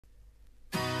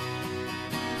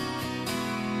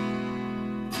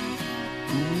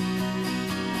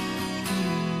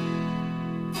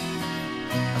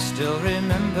still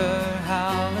remember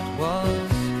how it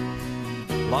was,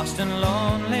 lost and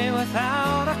lonely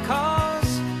without a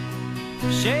cause,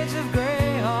 shades of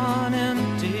gray on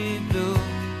empty blue,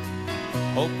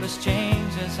 hopeless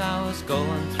changes I was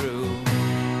going through.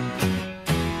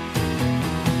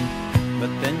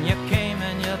 But then you came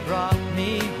and you brought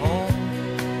me home,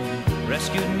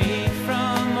 rescued me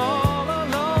from all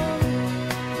alone,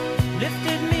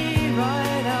 lifted me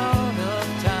right out of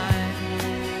time,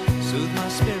 soothed my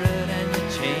spirit and you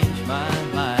changed my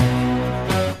mind.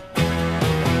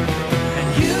 And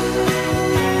you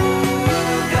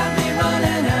got me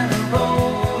running and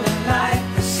rolling like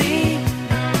the sea,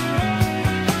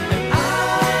 and I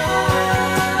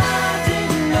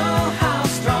didn't know how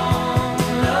strong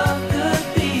love could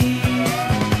be.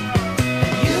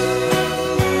 And you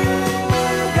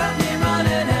got me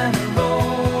running and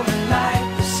rolling like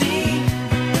the sea,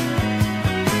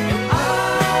 and I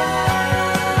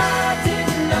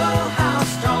didn't know how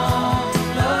strong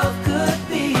love could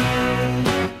be.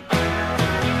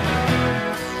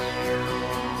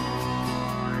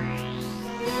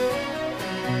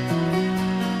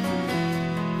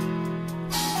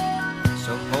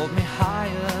 So hold me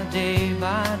higher day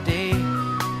by day,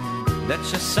 let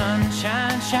your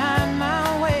sunshine shine my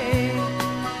way,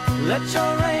 let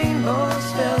your rainbows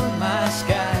fill my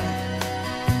sky,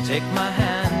 take my hand